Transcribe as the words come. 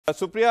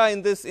Supriya,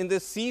 in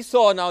this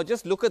seesaw now,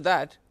 just look at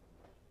that.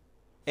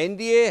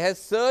 NDA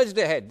has surged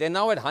ahead. They're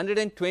now at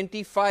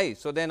 125.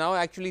 So they're now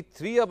actually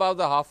 3 above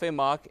the halfway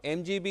mark.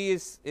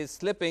 MGB is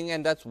slipping,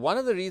 and that's one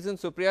of the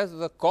reasons, Supriya,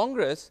 the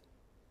Congress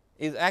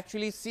is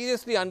actually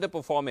seriously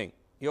underperforming.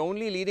 You're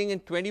only leading in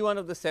 21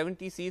 of the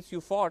 70 seats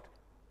you fought,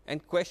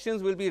 and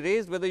questions will be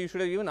raised whether you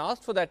should have even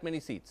asked for that many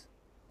seats,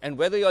 and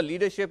whether your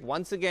leadership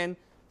once again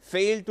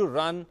failed to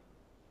run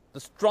the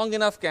strong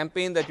enough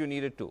campaign that you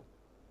needed to.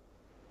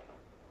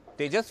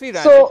 Tejasvi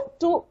ran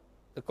it.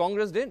 The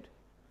Congress didn't.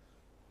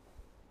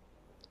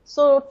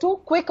 So,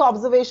 2 quick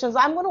observations.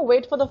 I'm going to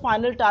wait for the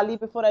final tally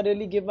before I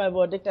really give my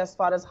verdict as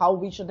far as how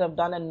we should have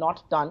done and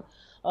not done.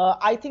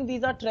 I think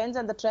these are trends,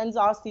 and the trends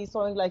are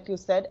seesawing, like you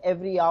said.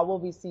 Every hour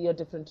we see a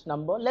different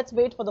number. Let's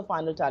wait for the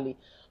final tally.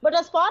 But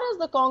as far as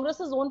the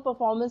Congress's own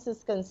performance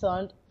is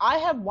concerned, I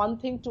have one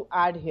thing to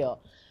add here.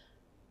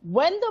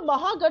 When the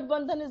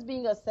Mahagathbandhan is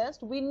being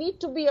assessed, we need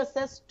to be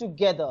assessed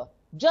together,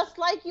 just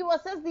like you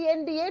assess the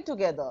NDA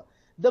together.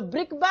 The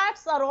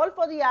brickbats are all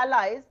for the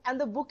allies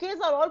and the bouquets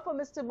are all for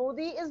Mr.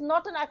 Modi is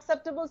not an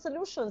acceptable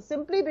solution,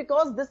 simply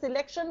because this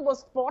election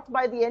was fought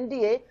by the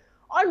NDA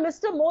on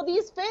Mr.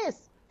 Modi's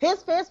face.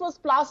 His face was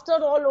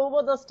plastered all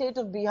over the state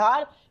of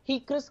Bihar. He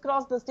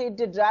crisscrossed the state,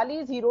 did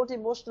rallies, he wrote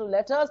emotional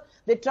letters.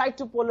 They tried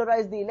to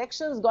polarize the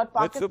elections, got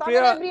Pakistan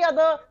and every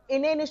other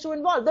inane issue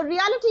involved. The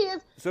reality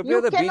is,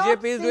 Supriya, the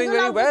BJP is doing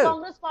very well. The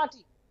Congress party.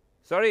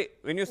 Sorry,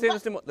 when you say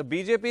Mr. Modi, the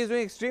BJP is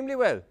doing extremely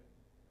well.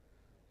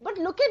 But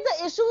look at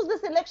the issues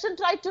this election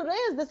tried to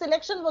raise. This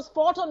election was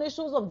fought on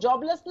issues of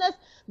joblessness.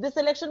 This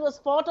election was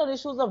fought on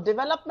issues of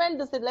development.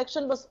 This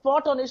election was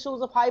fought on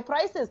issues of high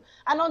prices.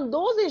 And on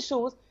those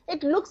issues,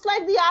 it looks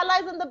like the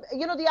allies and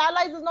the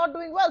allies is not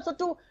doing well.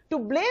 So to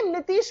blame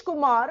Nitish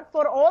Kumar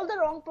for all the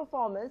wrong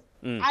performance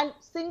and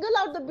single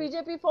out the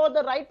BJP for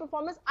the right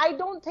performance, I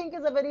don't think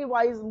is a very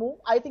wise move.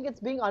 I think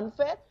it's being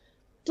unfair.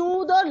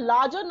 To the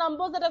larger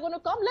numbers that are going to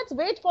come, let's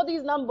wait for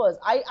these numbers.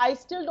 I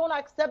still don't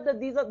accept that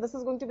this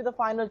is going to be the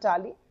final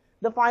tally.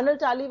 The final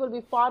tally will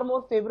be far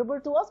more favorable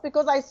to us,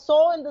 because I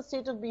saw in the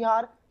state of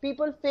Bihar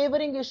people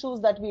favoring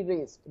issues that we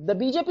raised. The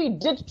BJP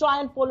did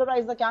try and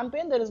polarize the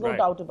campaign. There is no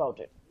doubt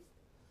about it.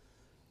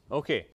 Okay.